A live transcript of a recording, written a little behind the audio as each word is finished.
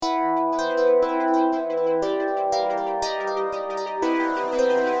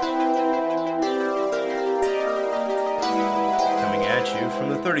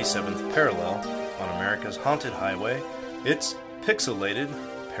47th parallel on America's haunted highway, it's Pixelated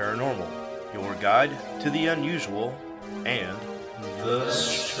Paranormal, your guide to the unusual and the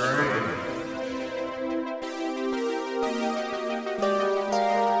strange.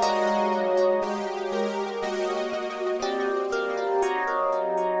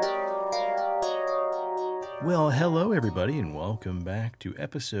 Well, hello everybody, and welcome back to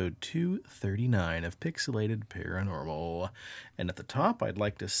episode 239 of Pixelated Paranormal. And at the top, I'd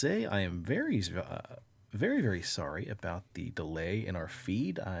like to say I am very sorry about the delay in our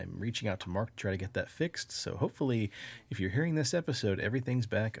feed. I'm reaching out to Mark to try to get that fixed, so hopefully, if you're hearing this episode, everything's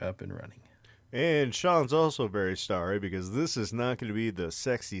back up and running. And Sean's also very sorry because this is not going to be the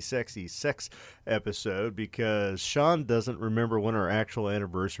sexy sex episode because Sean doesn't remember when our actual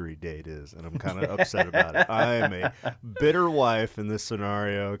anniversary date is, and I'm kind of upset about it. I am a bitter wife in this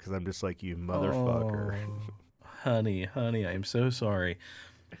scenario because I'm just like, you motherfucker. Oh, honey, I am so sorry.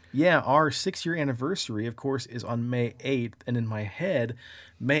 Yeah, our 6-year anniversary, of course, is on May 8th, and in my head,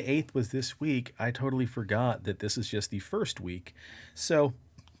 May 8th was this week. I totally forgot that this is just the first week. So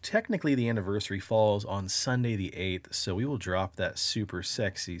technically, the anniversary falls on Sunday the 8th, so we will drop that super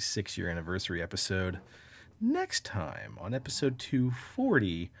sexy 6-year anniversary episode next time on episode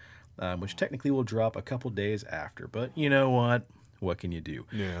 240, which technically will drop a couple days after. But you know what? What can you do?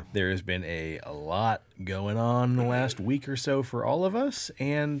 Yeah. There has been a lot going on in the last week or so for all of us,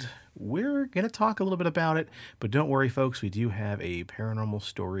 and we're going to talk a little bit about it. But don't worry, folks, we do have a paranormal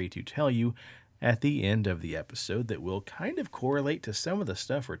story to tell you at the end of the episode that will kind of correlate to some of the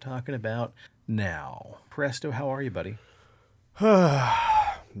stuff we're talking about now. Presto, how are you, buddy?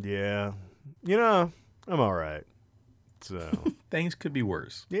 Yeah. You know, I'm all right. So Things could be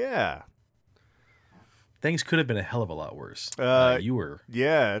worse. yeah. Things could have been a hell of a lot worse. You were.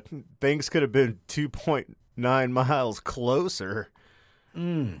 Yeah. Things could have been 2.9 miles closer.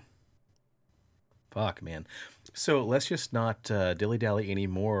 Fuck, man. So let's just not dilly-dally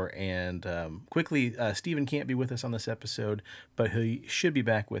anymore. And quickly, Steven can't be with us on this episode, but he should be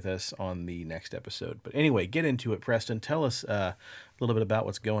back with us on the next episode. But anyway, get into it, Preston. Tell us a little bit about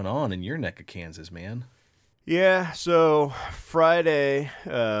what's going on in your neck of Kansas, man. Yeah. So Friday,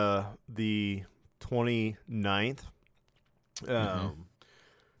 the 29th,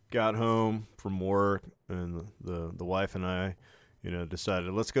 got home from work, and the wife and I,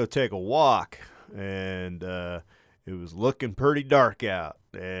 decided let's go take a walk. And it was looking pretty dark out,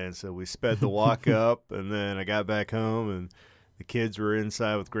 and so we sped the walk up, and then I got back home, and the kids were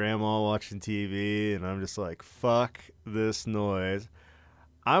inside with Grandma watching TV, and I'm just like, fuck this noise.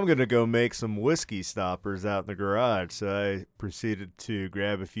 I'm going to go make some whiskey stoppers out in the garage. So I proceeded to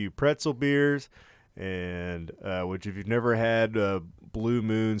grab a few pretzel beers, and which if you've never had Blue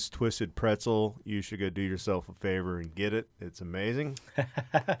Moon's Twisted Pretzel, you should go do yourself a favor and get it. It's amazing.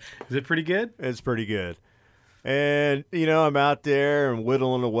 Is it pretty good? It's pretty good. And, I'm out there and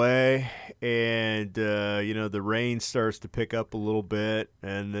whittling away, and, the rain starts to pick up a little bit,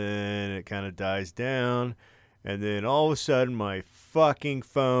 and then it kind of dies down. And then all of a sudden, my fucking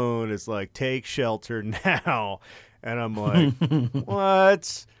phone is like, take shelter now. And I'm like,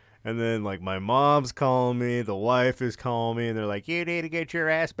 what? And then, my mom's calling me, the wife is calling me, and they're like, you need to get your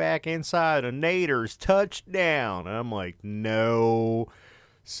ass back inside. A nader's touchdown. And I'm like, no.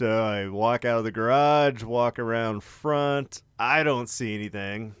 So I walk out of the garage, walk around front. I don't see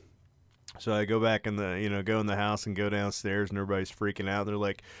anything. So I go back in the, go in the house and go downstairs, and everybody's freaking out. They're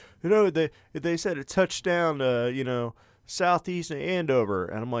like, they said it touched down, southeast of Andover.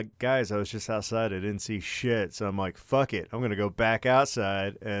 And I'm like, guys, I was just outside. I didn't see shit. So I'm like, fuck it. I'm going to go back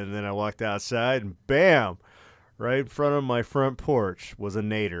outside. And then I walked outside, and bam, right in front of my front porch was a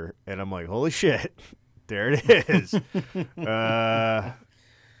nader. And I'm like, holy shit, there it is.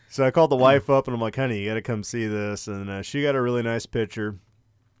 So I called the wife up, and I'm like, honey, you got to come see this. And she got a really nice picture.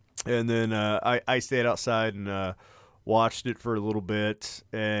 And then I stayed outside and watched it for a little bit,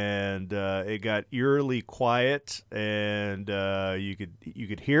 and it got eerily quiet, and you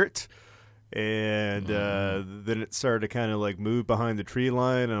could hear it, and then it started to kind of move behind the tree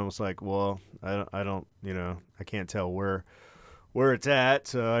line, and I was like, well, I don't I can't tell where it's at,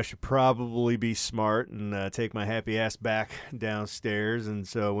 so I should probably be smart and take my happy ass back downstairs. And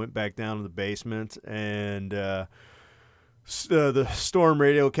so I went back down to the basement, and the storm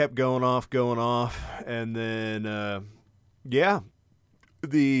radio kept going off, and then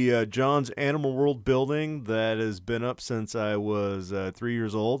the John's Animal World building that has been up since I was 3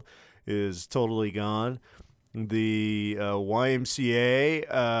 years old is totally gone. The YMCA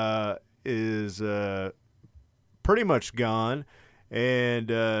is pretty much gone,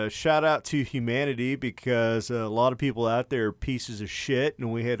 And shout out to humanity, because a lot of people out there are pieces of shit,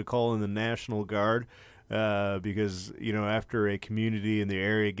 and we had to call in the National Guard because, after a community in the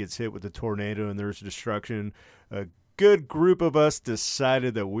area gets hit with a tornado and there's destruction, a good group of us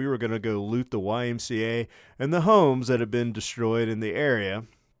decided that we were going to go loot the YMCA and the homes that have been destroyed in the area.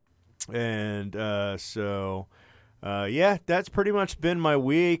 And yeah, that's pretty much been my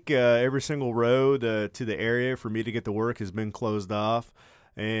week. Every single road to the area for me to get to work has been closed off.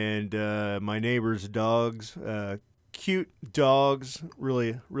 And my neighbor's dogs, cute dogs,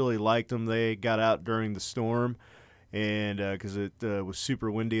 really, really liked them. They got out during the storm, and because it was super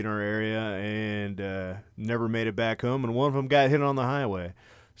windy in our area, and never made it back home. And one of them got hit on the highway.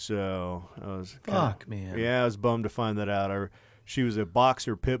 So I was man. Yeah, I was bummed to find that out. She was a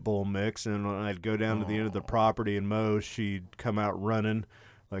boxer pit bull mix, and when I'd go down to the end of the property and mow, she'd come out running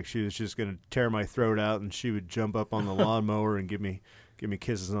like she was just going to tear my throat out, and she would jump up on the lawnmower and give me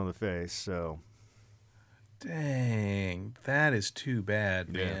kisses on the face. So, dang, that is too bad,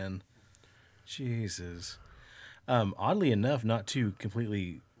 man. Jesus. Oddly enough, not to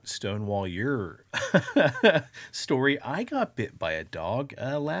completely stonewall your story, I got bit by a dog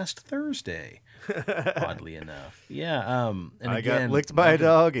last Thursday. Oddly enough, yeah. And I got licked by a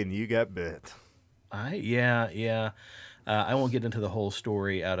dog, and you got bit. Yeah. I won't get into the whole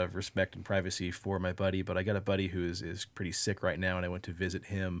story out of respect and privacy for my buddy, but I got a buddy who is pretty sick right now, and I went to visit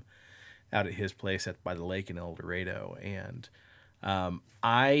him out at his place by the lake in El Dorado. And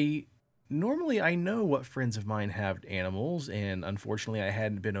I know what friends of mine have animals, and unfortunately I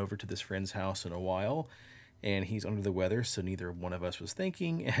hadn't been over to this friend's house in a while. And he's under the weather, so neither one of us was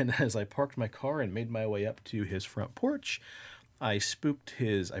thinking. And as I parked my car and made my way up to his front porch, I spooked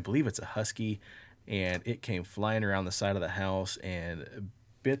I believe it's a husky, and it came flying around the side of the house and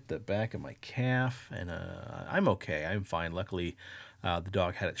bit the back of my calf. And I'm okay. I'm fine. Luckily, the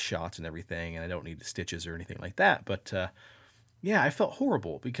dog had its shots and everything, and I don't need stitches or anything like that. But yeah, I felt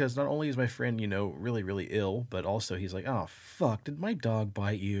horrible because not only is my friend, really, really ill, but also he's like, oh, fuck, did my dog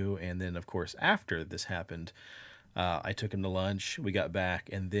bite you? And then, of course, after this happened, I took him to lunch. We got back,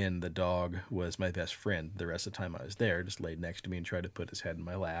 and then the dog was my best friend. The rest of the time I was there, just laid next to me and tried to put his head in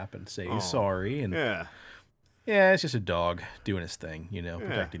my lap and say he's sorry. And yeah, it's just a dog doing his thing,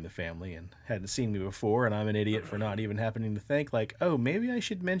 protecting the family, and hadn't seen me before, and I'm an idiot for not even happening to think, like, oh, maybe I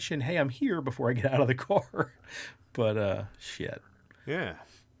should mention, hey, I'm here before I get out of the car. But, shit. Yeah.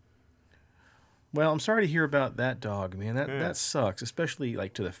 Well, I'm sorry to hear about that dog, man. That sucks, especially,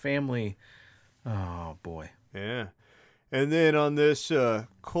 like, to the family. Oh, boy. Yeah. And then on this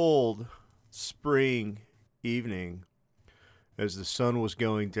cold spring evening, as the sun was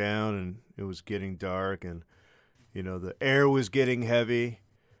going down and it was getting dark and, the air was getting heavy,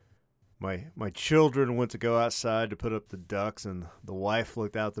 my children went to go outside to put up the ducks, and the wife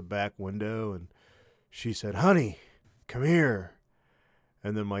looked out the back window, and she said, honey, come here.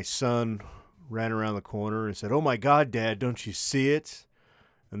 And then my son ran around the corner and said, oh, my God, Dad, don't you see it?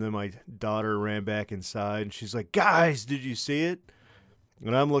 And then my daughter ran back inside, and she's like, guys, did you see it?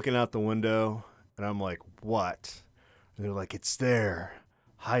 And I'm looking out the window, and I'm like, what? And they're like, it's there,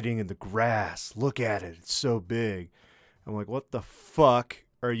 hiding in the grass. Look at it. It's so big. I'm like, what the fuck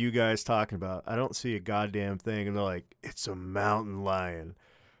are you guys talking about? I don't see a goddamn thing. And they're like, it's a mountain lion.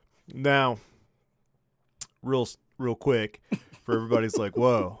 Now, real quick, for everybody's like,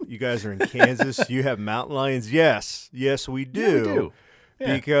 whoa, you guys are in Kansas, you have mountain lions? Yes, we do. Yeah, we do.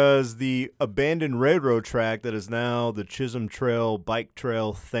 Yeah. Because the abandoned railroad track that is now the Chisholm Trail bike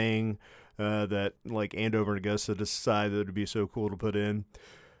trail thing that like Andover and Augusta decided it would be so cool to put in,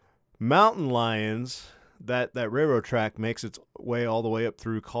 mountain lions, that railroad track makes its way all the way up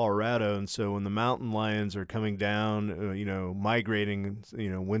through Colorado. And so when the mountain lions are coming down, migrating,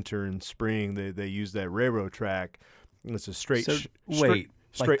 winter and spring, they use that railroad track. It's a straight. So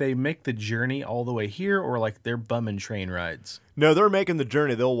like they make the journey all the way here, or like they're bumming train rides? No, they're making the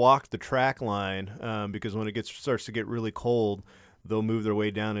journey. They'll walk the track line because when it starts to get really cold, they'll move their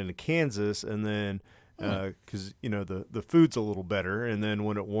way down into Kansas, and then because the food's a little better, and then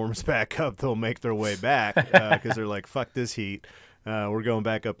when it warms back up, they'll make their way back because they're like, fuck this heat. We're going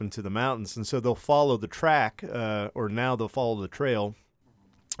back up into the mountains. And so they'll follow the track, or now they'll follow the trail.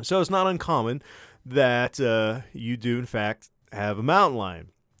 So it's not uncommon that you do, in fact, have a mountain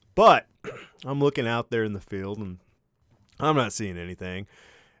lion. But I'm looking out there in the field, and I'm not seeing anything.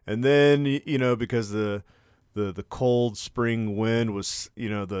 And then, because the cold spring wind was,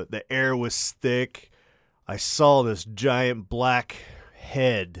 the air was thick, I saw this giant black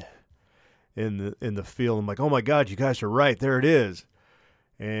head in the field. I'm like, oh my God, you guys are right. There it is.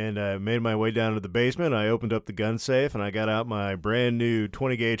 And I made my way down to the basement. I opened up the gun safe, and I got out my brand new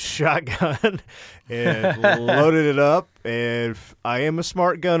 20-gauge shotgun and loaded it up. And I am a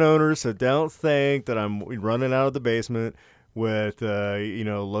smart gun owner, so don't think that I'm running out of the basement with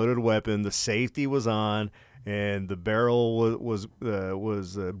loaded weapon. The safety was on, and the barrel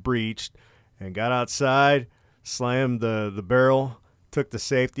was breached. And got outside, slammed the barrel, took the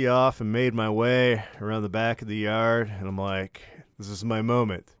safety off, and made my way around the back of the yard. And I'm like, this is my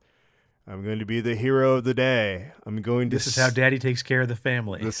moment. I'm going to be the hero of the day. This is how Daddy takes care of the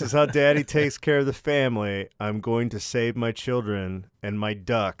family. This is how Daddy takes care of the family. I'm going to save my children and my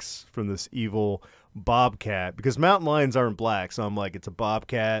ducks from this evil bobcat. Because mountain lions aren't black, so I'm like, it's a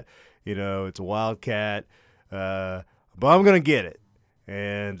bobcat. It's a wildcat. But I'm going to get it.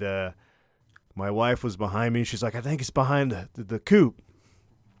 And my wife was behind me. She's like, I think it's behind the coop.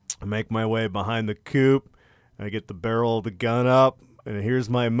 I make my way behind the coop. I get the barrel of the gun up, and here's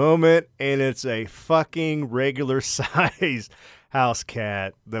my moment, and it's a fucking regular size house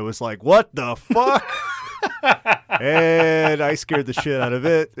cat that was like, what the fuck? And I scared the shit out of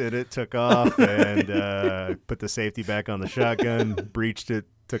it, and it took off, and put the safety back on the shotgun, breached it,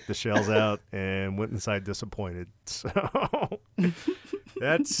 took the shells out, and went inside disappointed. So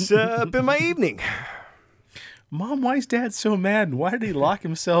that's been my evening. Mom, why is Dad so mad? And why did he lock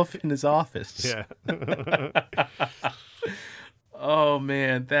himself in his office? Yeah. Oh,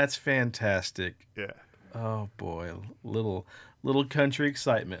 man, that's fantastic. Yeah. Oh, boy. Little country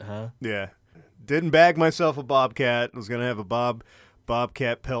excitement, huh? Yeah. Didn't bag myself a bobcat. I was going to have a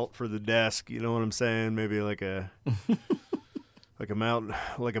bobcat pelt for the desk. You know what I'm saying? Maybe like a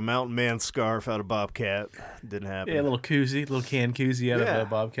mountain man scarf out of bobcat. Didn't happen. Yeah, a little can koozie out of a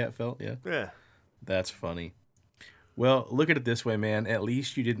bobcat felt. Yeah. Yeah. That's funny. Well, look at it this way, man. At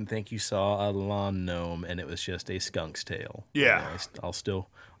least you didn't think you saw a lawn gnome and it was just a skunk's tail. Yeah.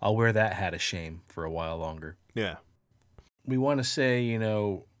 I'll wear that hat of shame for a while longer. Yeah. We want to say,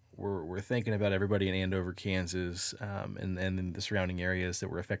 we're thinking about everybody in Andover, Kansas, and in the surrounding areas that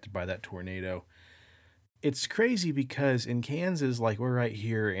were affected by that tornado. It's crazy because in Kansas, like we're right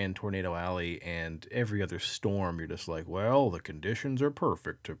here in Tornado Alley, and every other storm, you're just like, well, the conditions are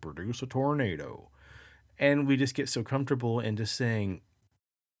perfect to produce a tornado. And we just get so comfortable in just saying,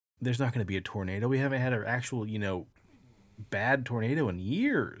 there's not going to be a tornado. We haven't had an actual, bad tornado in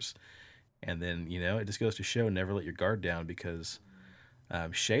years. And then, it just goes to show, never let your guard down, because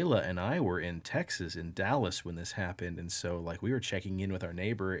Shayla and I were in Texas, in Dallas, when this happened. And so, we were checking in with our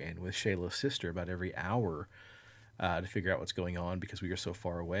neighbor and with Shayla's sister about every hour to figure out what's going on because we were so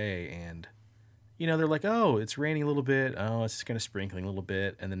far away. And, they're like, oh, it's raining a little bit. Oh, it's kind of sprinkling a little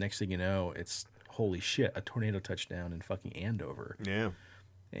bit. And the next thing you know, it's, holy shit, a tornado touchdown in fucking Andover. Yeah.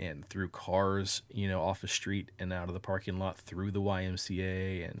 And threw cars, off the street and out of the parking lot through the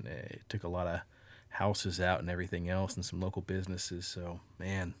YMCA. And it took a lot of houses out and everything else and some local businesses. So,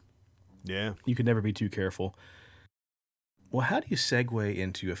 man, yeah, you could never be too careful. Well, how do you segue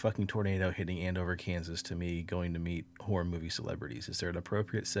into a fucking tornado hitting Andover, Kansas to me going to meet horror movie celebrities? Is there an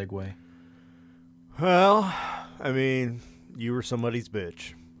appropriate segue? Well, I mean, you were somebody's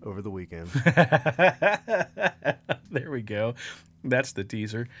bitch over the weekend. There we go. That's the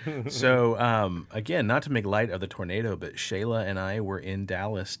teaser. So, again, not to make light of the tornado, but Shayla and I were in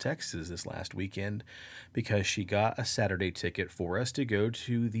Dallas, Texas this last weekend because she got a Saturday ticket for us to go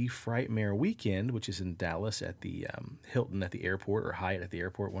to the Frightmare Weekend, which is in Dallas at the Hilton at the airport or Hyatt at the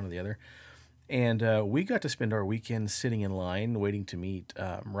airport, one or the other. And we got to spend our weekend sitting in line waiting to meet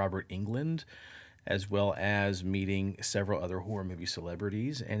Robert Englund, as well as meeting several other horror movie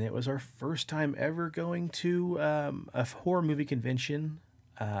celebrities. And it was our first time ever going to a horror movie convention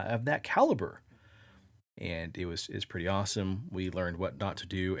of that caliber. And it was pretty awesome. We learned what not to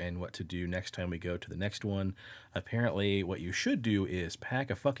do and what to do next time we go to the next one. Apparently, what you should do is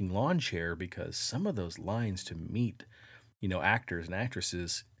pack a fucking lawn chair because some of those lines to meet, actors and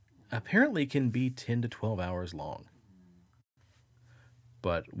actresses apparently can be 10 to 12 hours long.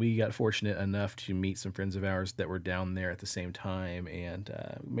 But we got fortunate enough to meet some friends of ours that were down there at the same time and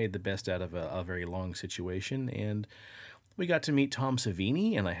made the best out of a very long situation. And we got to meet Tom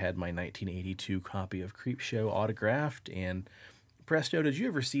Savini, and I had my 1982 copy of Creepshow autographed. And presto, did you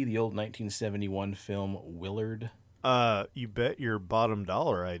ever see the old 1971 film Willard? You bet your bottom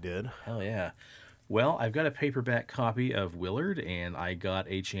dollar I did. Hell yeah. Well, I've got a paperback copy of Willard, and I got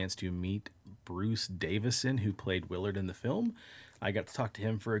a chance to meet Bruce Davison, who played Willard in the film. I got to talk to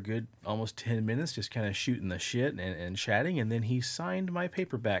him for a good almost 10 minutes, just kind of shooting the shit and chatting, and then he signed my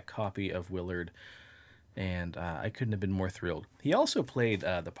paperback copy of Willard, and I couldn't have been more thrilled. He also played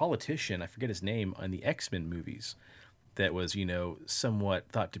the politician, I forget his name, on the X-Men movies, that was, somewhat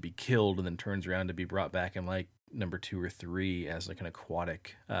thought to be killed and then turns around to be brought back in like number 2 or 3 as like an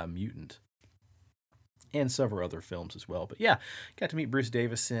aquatic mutant, and several other films as well. But yeah, got to meet Bruce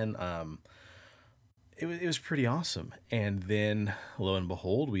Davison. It was pretty awesome. And then, lo and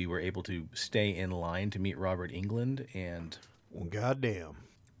behold, we were able to stay in line to meet Robert Englund. And Well, goddamn.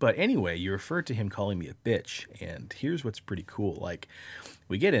 but anyway, you referred to him calling me a bitch, and here's what's pretty cool. Like,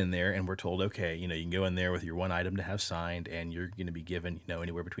 we get in there and we're told, okay, you can go in there with your one item to have signed, and you're going to be given,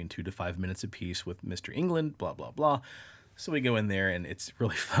 anywhere between 2 to 5 minutes apiece with Mr. England, blah, blah, blah. So we go in there, and it's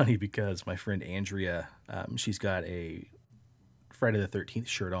really funny because my friend Andrea, she's got a Friday the 13th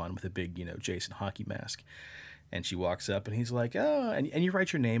shirt on with a big, Jason hockey mask. And she walks up, and he's like, oh, and you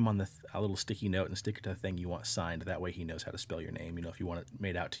write your name on a little sticky note and stick it to the thing you want signed. That way he knows how to spell your name, if you want it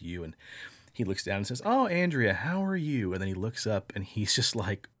made out to you. And he looks down and says, oh, Andrea, how are you? And then he looks up, and he's just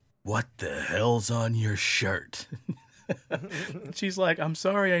like, what the hell's on your shirt? She's like, I'm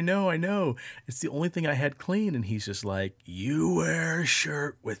sorry, I know. It's the only thing I had clean. And he's just like, you wear a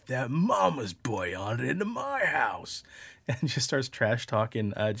shirt with that mama's boy on it into my house. And just starts trash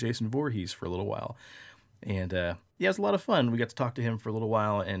talking Jason Voorhees for a little while. And yeah, it was a lot of fun. We got to talk to him for a little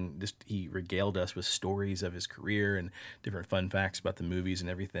while, and just he regaled us with stories of his career and different fun facts about the movies and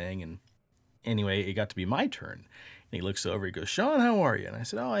everything. And anyway, it got to be my turn. And he looks over, he goes, Sean, how are you? And I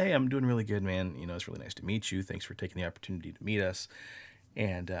said, oh, hey, I'm doing really good, man. It's really nice to meet you. Thanks for taking the opportunity to meet us.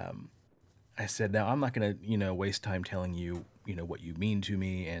 And I said, now I'm not going to, waste time telling you, what you mean to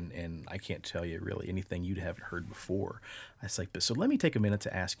me. And I can't tell you really anything you haven't heard before. I was like, but so let me take a minute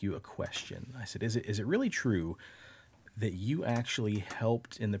to ask you a question. I said, is it really true that you actually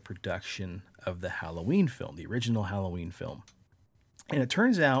helped in the production of the Halloween film, the original Halloween film? And it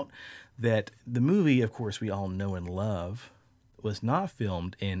turns out that the movie, of course, we all know and love, was not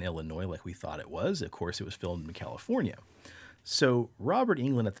filmed in Illinois like we thought it was. Of course, it was filmed in California. So Robert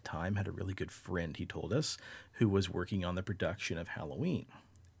Englund at the time had a really good friend, he told us, who was working on the production of Halloween.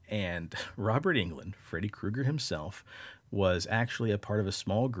 And Robert Englund, Freddy Krueger himself, was actually a part of a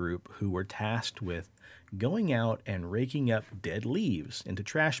small group who were tasked with going out and raking up dead leaves into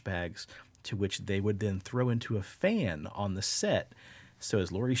trash bags, to which they would then throw into a fan on the set. So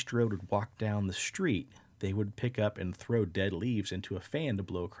as Laurie Strode would walk down the street, they would pick up and throw dead leaves into a fan to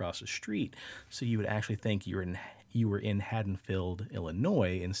blow across the street. So you would actually think you were in Haddonfield,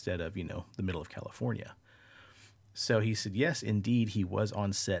 Illinois, instead of, the middle of California. So he said, yes, indeed, he was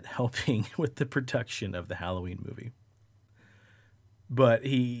on set helping with the production of the Halloween movie. But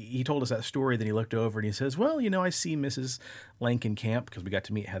he told us that story, then he looked over and he says, well, I see Mrs. Lankenkamp, because we got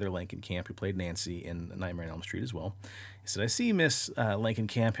to meet Heather Lankenkamp, who played Nancy in Nightmare on Elm Street as well. He said, I see Miss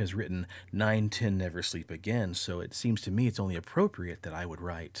Lankenkamp has written 9-10 Never Sleep Again, so it seems to me it's only appropriate that I would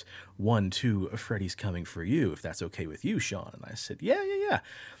write 1-2 Freddy's Coming for You, if that's okay with you, Sean. And I said, yeah.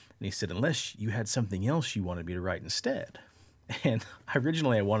 And he said, unless you had something else you wanted me to write instead. And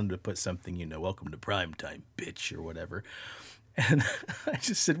originally I wanted to put something, welcome to primetime, bitch, or whatever. And I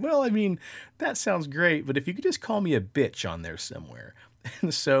just said, well, I mean, that sounds great, but if you could just call me a bitch on there somewhere.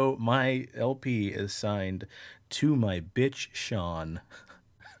 And so my LP is signed to my bitch, Sean,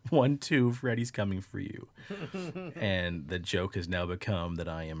 1-2 Freddy's Coming for You. And the joke has now become that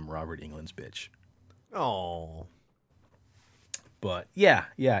I am Robert Englund's bitch. Oh. But yeah,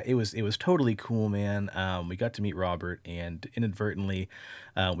 it was totally cool, man. We got to meet Robert, and inadvertently,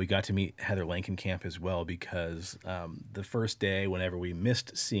 we got to meet Heather Lankenkamp as well, because the first day, whenever we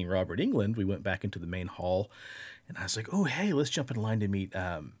missed seeing Robert Englund, we went back into the main hall, and I was like, oh, hey, let's jump in line to meet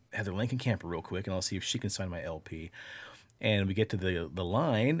Heather Lankenkamp real quick, and I'll see if she can sign my LP. And we get to the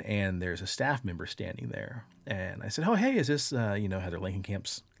line, and there's a staff member standing there. And I said, oh, hey, is this, Heather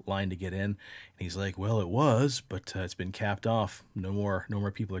Lankenkamp's line to get in? And he's like, well, it was, but it's been capped off. No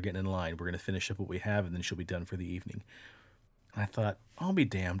more people are getting in line. We're going to finish up what we have, and then she'll be done for the evening. And I thought, I'll be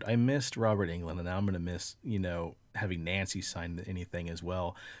damned. I missed Robert Englund, and now I'm going to miss, having Nancy sign anything as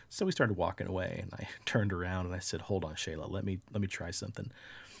well. So we started walking away, and I turned around, and I said, hold on, Shayla, let me try something.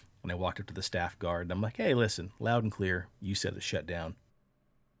 And I walked up to the staff guard, and I'm like, hey, listen, loud and clear, you said it shut down.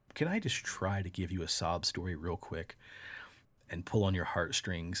 Can I just try to give you a sob story real quick and pull on your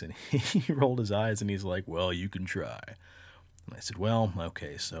heartstrings? And he rolled his eyes, and he's like, well, you can try. And I said, well,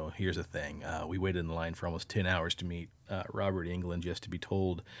 okay, so here's the thing. We waited in line for almost 10 hours to meet Robert Englund, just to be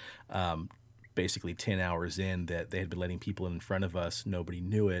told basically 10 hours in that they had been letting people in front of us. Nobody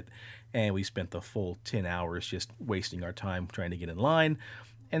knew it. And we spent the full 10 hours just wasting our time trying to get in line.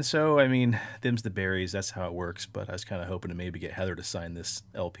 And so, I mean, them's the berries. That's how it works. But I was kind of hoping to maybe get Heather to sign this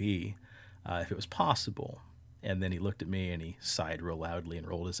LP if it was possible. And then he looked at me and he sighed real loudly and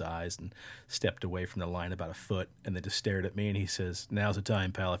rolled his eyes and stepped away from the line about a foot and then just stared at me and he says, "Now's the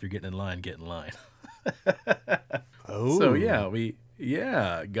time, pal. If you're getting in line, get in line." So Oh. we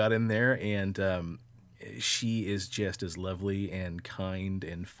got in there, and she is just as lovely and kind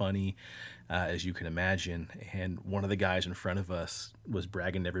and funny as you can imagine. And one of the guys in front of us was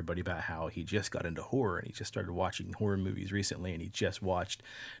bragging to everybody about how he just got into horror and he just started watching horror movies recently, and he just watched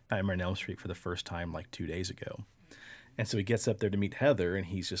Nightmare on Elm Street for the first time like 2 days ago. And so he gets up there to meet Heather, and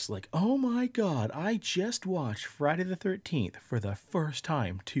he's just like, "Oh my God, I just watched Friday the 13th for the first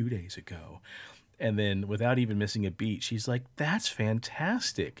time 2 days ago." And then, without even missing a beat, she's like, "That's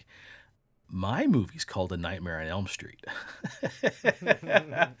fantastic. My movie's called A Nightmare on Elm Street."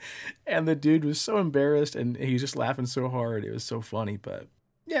 And the dude was so embarrassed, and he was just laughing so hard. It was so funny. But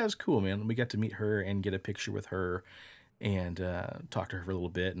yeah, it was cool, man. We got to meet her and get a picture with her and talk to her for a little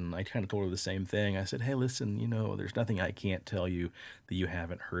bit. And I kind of told her the same thing. I said, "Hey, listen, there's nothing I can't tell you that you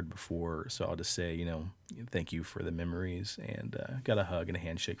haven't heard before. So I'll just say, thank you for the memories." And got a hug and a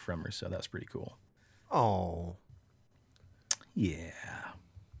handshake from her. So that's pretty cool. Oh. Yeah.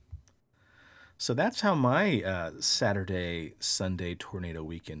 So that's how my Saturday, Sunday tornado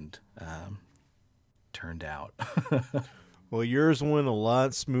weekend turned out. Well, yours went a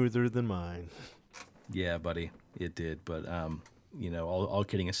lot smoother than mine. Yeah, buddy, it did. But, all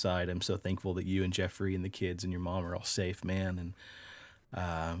kidding aside, I'm so thankful that you and Jeffrey and the kids and your mom are all safe, man. And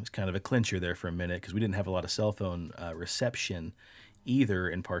it's kind of a clincher there for a minute because we didn't have a lot of cell phone reception either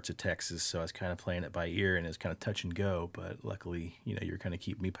in parts of Texas. So I was kind of playing it by ear and it was kind of touch and go. But luckily, you're kind of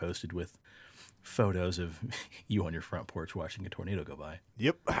keeping me posted with photos of you on your front porch watching a tornado go by.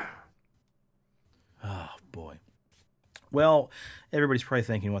 Yep. Oh, boy. Well, everybody's probably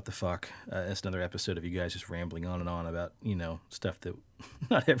thinking, what the fuck? It's another episode of you guys just rambling on and on about, stuff that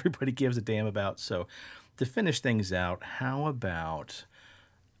not everybody gives a damn about. So to finish things out, how about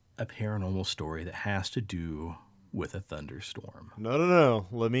a paranormal story that has to do with a thunderstorm? No.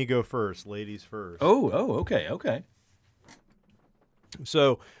 Let me go first. Ladies first. Oh, okay.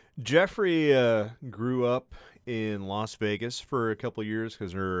 So Jeffrey grew up in Las Vegas for a couple of years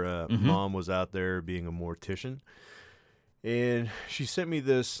because her mom was out there being a mortician. And she sent me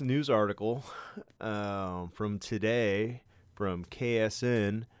this news article from today from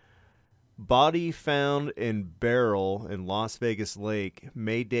KSN. Body found in barrel in Las Vegas Lake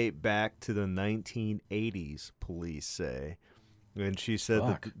may date back to the 1980s, police say. And she said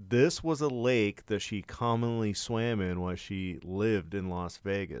that this was a lake that she commonly swam in while she lived in Las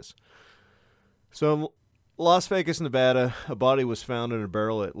Vegas. So in Las Vegas, Nevada, a body was found in a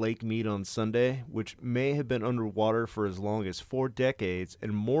barrel at Lake Mead on Sunday, which may have been underwater for as long as 4 decades,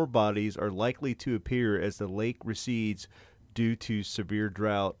 and more bodies are likely to appear as the lake recedes due to severe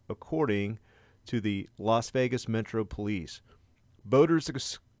drought, according to the Las Vegas Metro Police. Boaters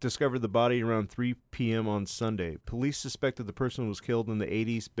discovered the body around 3 p.m. on Sunday. Police suspected the person was killed in the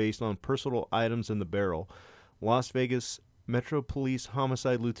 80s based on personal items in the barrel. Las Vegas Metro Police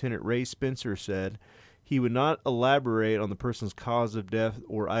Homicide Lieutenant Ray Spencer said he would not elaborate on the person's cause of death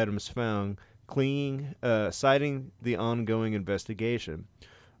or items found, citing the ongoing investigation.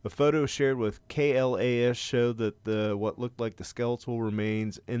 A photo shared with KLAS showed that what looked like the skeletal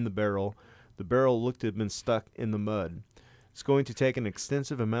remains in the barrel. The barrel looked to have been stuck in the mud. It's going to take an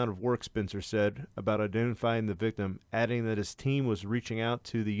extensive amount of work, Spencer said, about identifying the victim, adding that his team was reaching out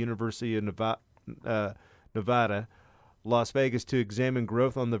to the University of Nevada, Las Vegas, to examine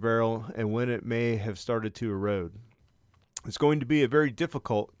growth on the barrel and when it may have started to erode. It's going to be a very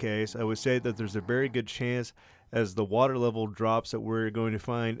difficult case. I would say that there's a very good chance as the water level drops that we're going to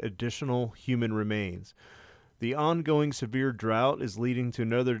find additional human remains. The ongoing severe drought is leading to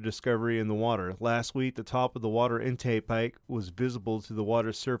another discovery in the water. Last week, the top of the water intake pipe was visible to the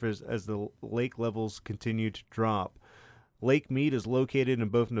water's surface as the lake levels continued to drop. Lake Mead is located in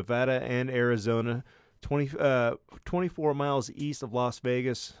both Nevada and Arizona, 24 miles east of Las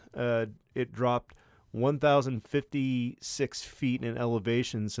Vegas. It dropped 1,056 feet in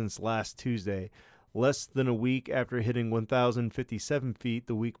elevation since last Tuesday, less than a week after hitting 1,057 feet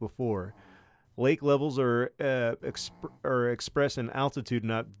the week before. Lake levels are expressed in altitude,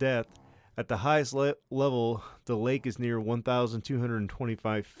 not depth. At the highest level, the lake is near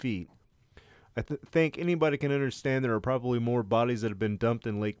 1,225 feet. I think anybody can understand there are probably more bodies that have been dumped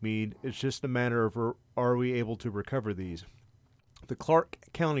in Lake Mead. It's just a matter of are we able to recover these. The Clark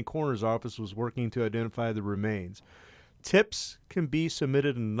County Coroner's Office was working to identify the remains. Tips can be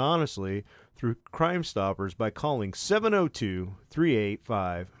submitted anonymously through Crime Stoppers by calling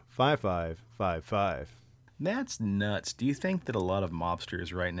 702-385-5555. That's nuts. Do you think that a lot of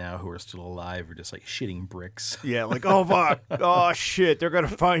mobsters right now who are still alive are just like shitting bricks? Yeah, like, oh, fuck. Oh, shit. They're going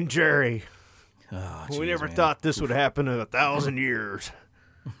to find Jerry. Oh, We geez, never man. thought this would happen in 1,000 years.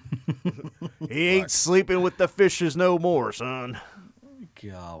 He ain't Fuck. sleeping with the fishes no more, son.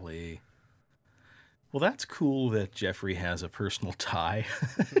 Golly. Well, that's cool that Jeffrey has a personal tie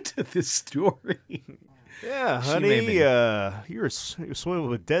to this story. Yeah, She honey, may be- you were swimming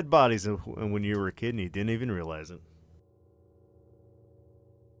with dead bodies when you were a kid and you didn't even realize it.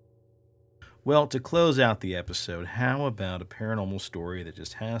 Well, to close out the episode, how about a paranormal story that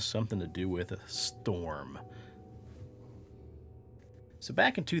just has something to do with a storm? So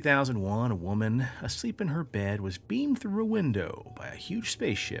back in 2001, a woman asleep in her bed was beamed through a window by a huge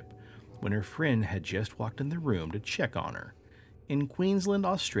spaceship when her friend had just walked in the room to check on her in Queensland,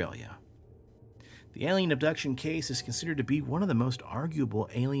 Australia. The alien abduction case is considered to be one of the most arguable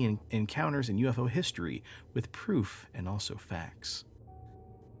alien encounters in UFO history, with proof and also facts.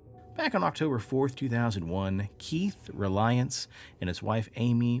 Back on October 4th, 2001, Keith Rylance and his wife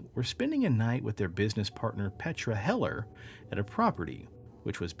Amy were spending a night with their business partner Petra Heller at a property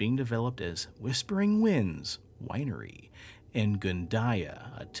which was being developed as Whispering Winds Winery in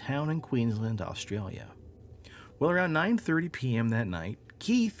Gundaya, a town in Queensland, Australia. Well, around 9:30 p.m. that night,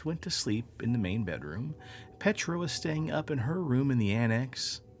 Keith went to sleep in the main bedroom. Petra was staying up in her room in the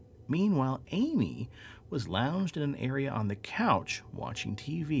annex. Meanwhile, Amy was lounged in an area on the couch watching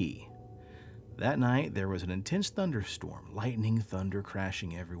TV. That night, there was an intense thunderstorm, lightning, thunder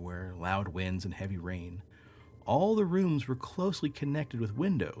crashing everywhere, loud winds, and heavy rain. All the rooms were closely connected with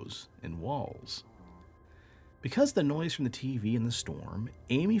windows and walls. Because of the noise from the TV and the storm,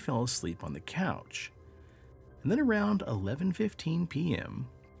 Amy fell asleep on the couch. And then around 11:15 p.m.,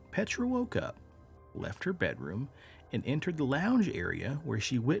 Petra woke up, left her bedroom, and entered the lounge area where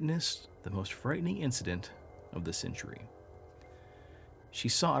she witnessed the most frightening incident of the century. She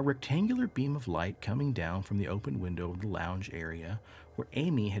saw a rectangular beam of light coming down from the open window of the lounge area where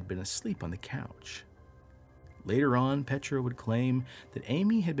Amy had been asleep on the couch. Later on, Petra would claim that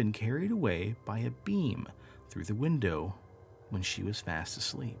Amy had been carried away by a beam through the window when she was fast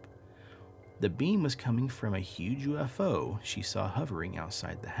asleep. The beam was coming from a huge UFO she saw hovering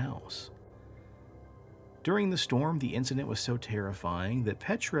outside the house. During the storm, the incident was so terrifying that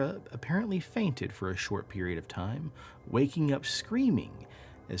Petra apparently fainted for a short period of time, waking up screaming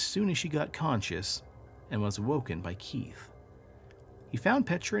as soon as she got conscious and was awoken by Keith. He found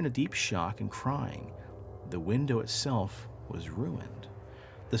Petra in a deep shock and crying. The window itself was ruined.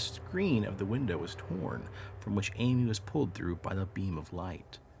 The screen of the window was torn, from which Amy was pulled through by the beam of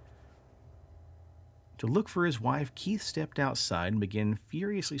light. To look for his wife, Keith stepped outside and began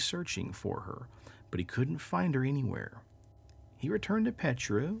furiously searching for her, but he couldn't find her anywhere. He returned to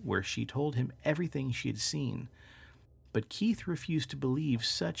Petra, where she told him everything she had seen, but Keith refused to believe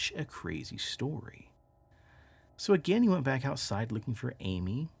such a crazy story. So again, he went back outside looking for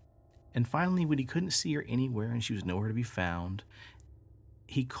Amy, and finally, when he couldn't see her anywhere and she was nowhere to be found,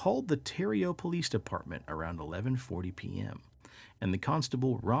 he called the Terrio Police Department around 11:40 p.m., and the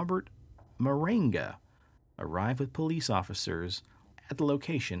constable Robert Marenga arrived with police officers at the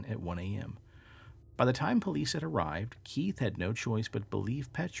location at 1 a.m. By the time police had arrived, Keith had no choice but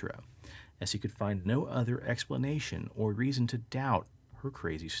believe Petra, as he could find no other explanation or reason to doubt her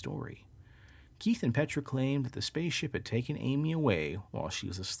crazy story. Keith and Petra claimed that the spaceship had taken Amy away while she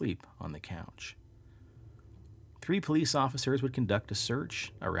was asleep on the couch. 3 police officers would conduct a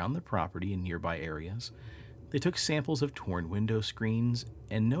search around the property and nearby areas. They took samples of torn window screens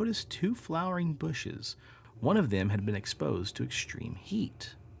and noticed 2 flowering bushes. One of them had been exposed to extreme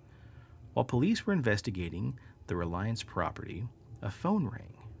heat. While police were investigating the Rylance property, a phone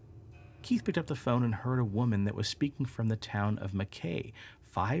rang. Keith picked up the phone and heard a woman that was speaking from the town of Mackay,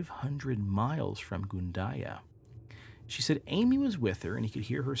 500 miles from Gundaya. She said Amy was with her and he could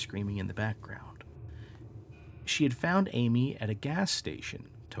hear her screaming in the background. She had found Amy at a gas station,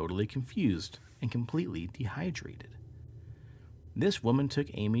 totally confused and completely dehydrated. This woman took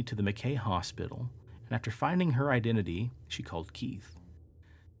Amy to the Mackay hospital, and after finding her identity, she called Keith.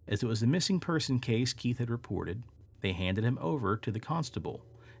 As it was a missing person case Keith had reported, they handed him over to the constable,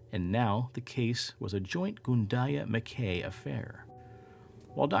 and now the case was a joint Gundaya-Mackay affair.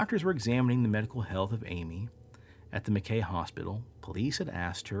 While doctors were examining the medical health of Amy at the Mackay hospital, police had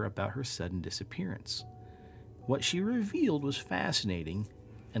asked her about her sudden disappearance. What she revealed was fascinating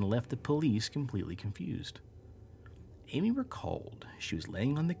and left the police completely confused. Amy recalled she was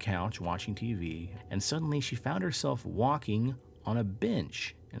laying on the couch watching TV, and suddenly she found herself walking on a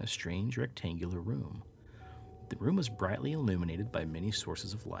bench in a strange rectangular room. The room was brightly illuminated by many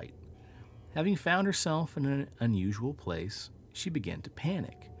sources of light. Having found herself in an unusual place, she began to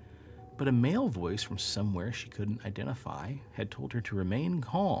panic. But a male voice from somewhere she couldn't identify had told her to remain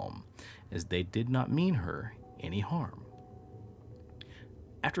calm, as they did not mean her any harm.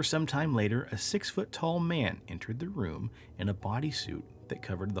 After some time later, a 6-foot-tall man entered the room in a bodysuit that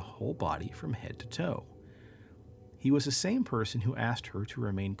covered the whole body from head to toe. He was the same person who asked her to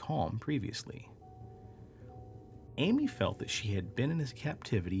remain calm previously. Amy felt that she had been in his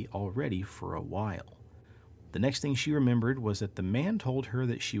captivity already for a while. The next thing she remembered was that the man told her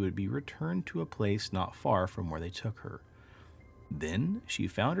that she would be returned to a place not far from where they took her. Then she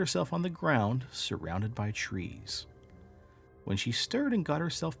found herself on the ground, surrounded by trees. When she stirred and got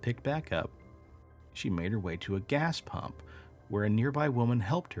herself picked back up, she made her way to a gas pump, where a nearby woman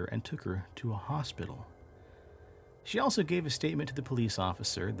helped her and took her to a hospital. She also gave a statement to the police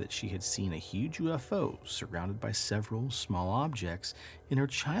officer that she had seen a huge UFO surrounded by several small objects in her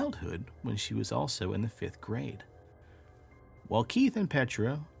childhood when she was also in the 5th grade. While Keith and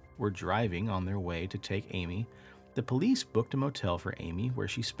Petra were driving on their way to take Amy, the police booked a motel for Amy where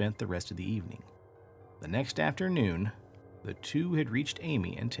she spent the rest of the evening. The next afternoon, the two had reached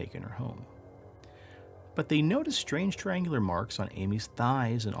Amy and taken her home. But they noticed strange triangular marks on Amy's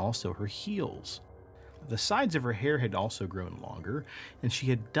thighs and also her heels. The sides of her hair had also grown longer, and she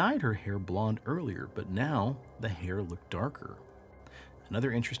had dyed her hair blonde earlier, but now the hair looked darker.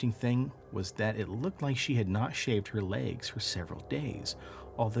 Another interesting thing was that it looked like she had not shaved her legs for several days,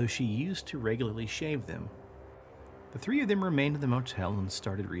 although she used to regularly shave them. The three of them remained in the motel and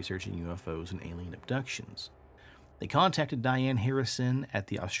started researching UFOs and alien abductions. They contacted Diane Harrison at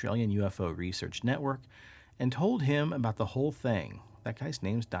the Australian UFO Research Network and told him about the whole thing. That guy's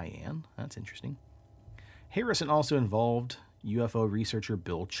name's Diane. That's interesting. Harrison also involved UFO researcher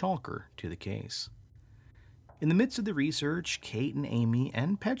Bill Chalker to the case. In the midst of the research, Kate and Amy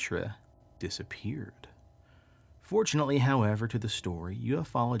and Petra disappeared. Fortunately, however, to the story,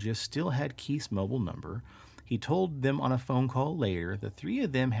 ufologists still had Keith's mobile number. He told them on a phone call later the three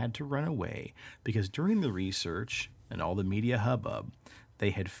of them had to run away because during the research and all the media hubbub,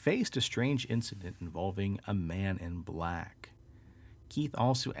 they had faced a strange incident involving a man in black. Keith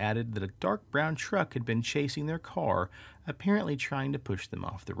also added that a dark brown truck had been chasing their car, apparently trying to push them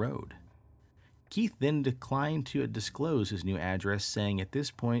off the road. Keith then declined to disclose his new address, saying at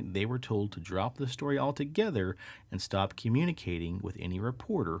this point they were told to drop the story altogether and stop communicating with any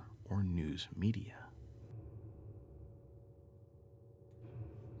reporter or news media.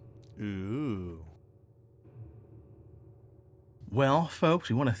 Ooh. Well, folks,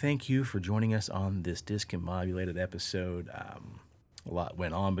 we want to thank you for joining us on this discombobulated episode. A lot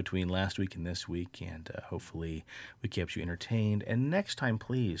went on between last week and this week, and hopefully we kept you entertained. And next time,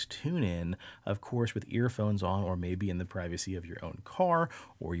 please tune in, of course, with earphones on or maybe in the privacy of your own car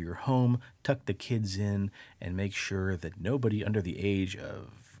or your home. Tuck the kids in and make sure that nobody under the age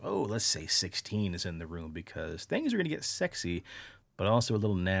of, let's say 16 is in the room, because things are going to get sexy, but also a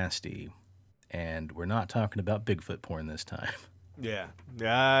little nasty. And we're not talking about Bigfoot porn this time. Yeah.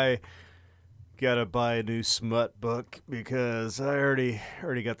 I gotta buy a new smut book because I already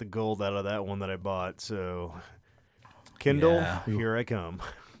got the gold out of that one that I bought. So, Kindle, Yeah. here I come.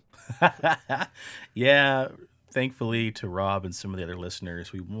 Yeah, thankfully to Rob and some of the other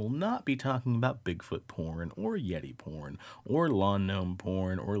listeners, we will not be talking about Bigfoot porn or Yeti porn or lawn gnome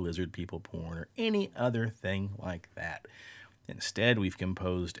porn or lizard people porn or any other thing like that. Instead, we've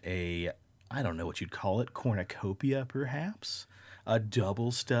composed I don't know what you'd call it, cornucopia perhaps? A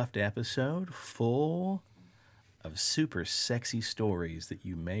double stuffed episode full of super sexy stories that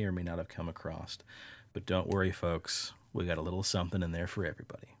you may or may not have come across. But don't worry, folks. We got a little something in there for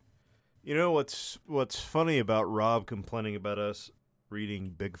everybody. You know what's funny about Rob complaining about us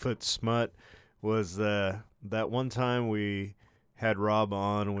reading Bigfoot smut was that one time we had Rob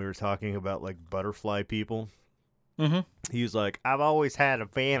on and we were talking about like butterfly people. Mm-hmm. He was like, I've always had a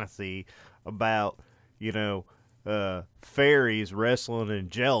fantasy about, fairies wrestling in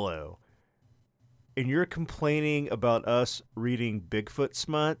Jell-O. And you're complaining about us reading Bigfoot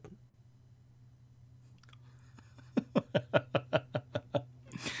smut?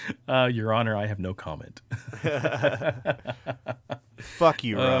 Your Honor, I have no comment. Fuck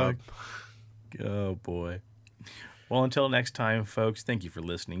you, Rob. Oh, boy. Well, until next time, folks, thank you for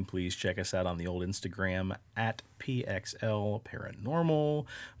listening. Please check us out on the old Instagram at PXL Paranormal.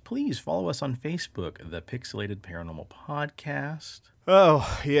 Please follow us on Facebook, the Pixelated Paranormal Podcast.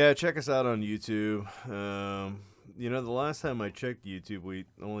 Oh, yeah, check us out on YouTube. The last time I checked YouTube, we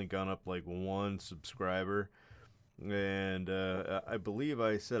only gone up like one subscriber. And I believe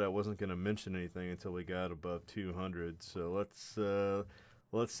I said I wasn't going to mention anything until we got above 200. So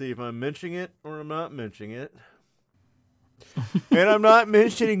Let's see if I'm mentioning it or I'm not mentioning it. And I'm not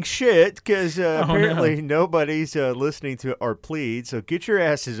mentioning shit because apparently nobody's listening to our plead. So get your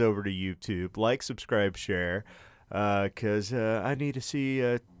asses over to YouTube, like, subscribe, share, because I need to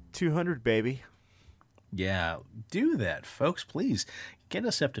see 200, baby. Yeah, do that, folks. Please get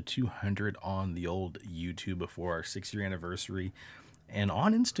us up to 200 on the old YouTube before our 6-year anniversary. And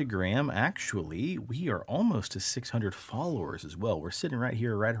on Instagram, actually, we are almost to 600 followers as well. We're sitting right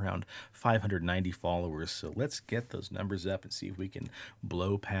here, right around 590 followers. So let's get those numbers up and see if we can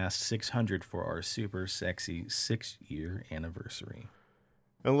blow past 600 for our super sexy 6-year anniversary.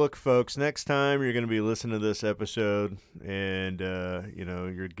 And look, folks, next time you're going to be listening to this episode and,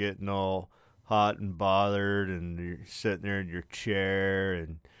 you're getting all hot and bothered and you're sitting there in your chair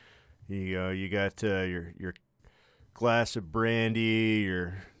and you got your glass of brandy,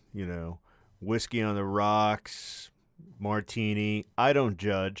 your whiskey on the rocks, martini. I don't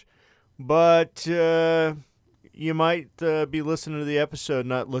judge, but you might be listening to the episode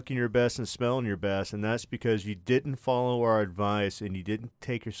not looking your best and smelling your best, and that's because you didn't follow our advice and you didn't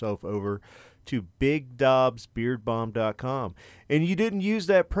take yourself over to BigDobsBeardBomb.com. And you didn't use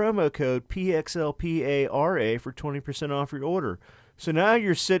that promo code PXLPARA for 20% off your order. So now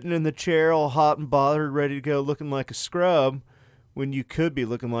you're sitting in the chair all hot and bothered, ready to go, looking like a scrub, when you could be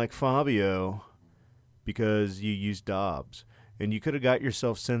looking like Fabio because you used Dobbs. And you could have got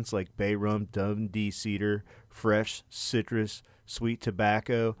yourself scents like bay rum, Dundee cedar, fresh citrus, sweet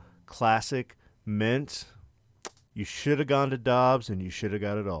tobacco, classic, mint. You should have gone to Dobbs and you should have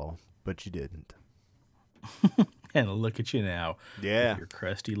got it all. But you didn't. And look at you now. Yeah. With your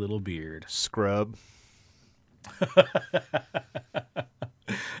crusty little beard. Scrub.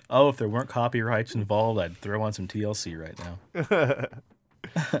 Oh, if there weren't copyrights involved, I'd throw on some TLC right now.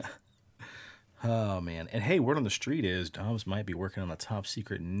 Oh, man. And hey, word on the street is Dobbs might be working on a top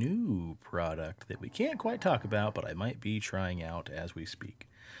secret new product that we can't quite talk about, but I might be trying out as we speak.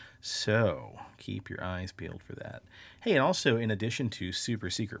 So keep your eyes peeled for that. Hey, and also in addition to super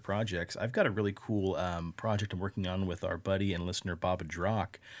secret projects, I've got a really cool project I'm working on with our buddy and listener Bob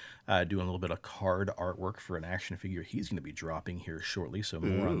Drock, doing a little bit of card artwork for an action figure he's going to be dropping here shortly. So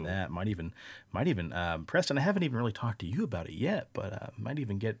more on that. Might even Preston, I haven't even really talked to you about it yet, but might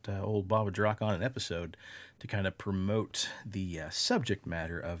even get old Bob Drock on an episode to kind of promote the subject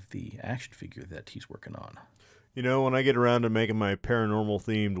matter of the action figure that he's working on. When I get around to making my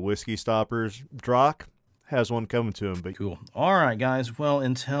paranormal-themed whiskey stoppers, Drock has one coming to him. But cool. All right, guys. Well,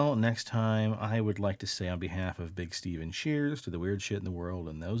 until next time, I would like to say on behalf of Big Steven, cheers to the weird shit in the world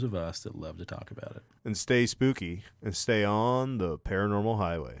and those of us that love to talk about it. And stay spooky and stay on the paranormal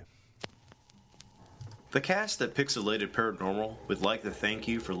highway. The cast at Pixelated Paranormal would like to thank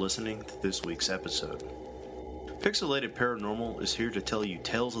you for listening to this week's episode. Pixelated Paranormal is here to tell you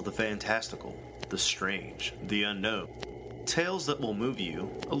tales of the fantastical, the strange, the unknown. Tales that will move you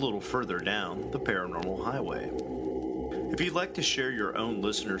a little further down the paranormal highway. If you'd like to share your own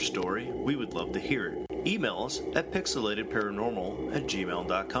listener story, we would love to hear it. Email us at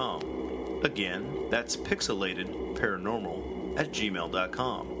pixelatedparanormal@gmail.com. Again, that's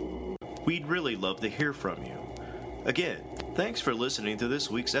pixelatedparanormal@gmail.com. We'd really love to hear from you. Again, thanks for listening to this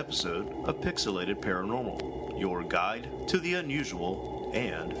week's episode of Pixelated Paranormal, your guide to the unusual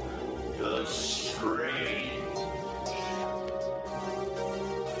and the strange.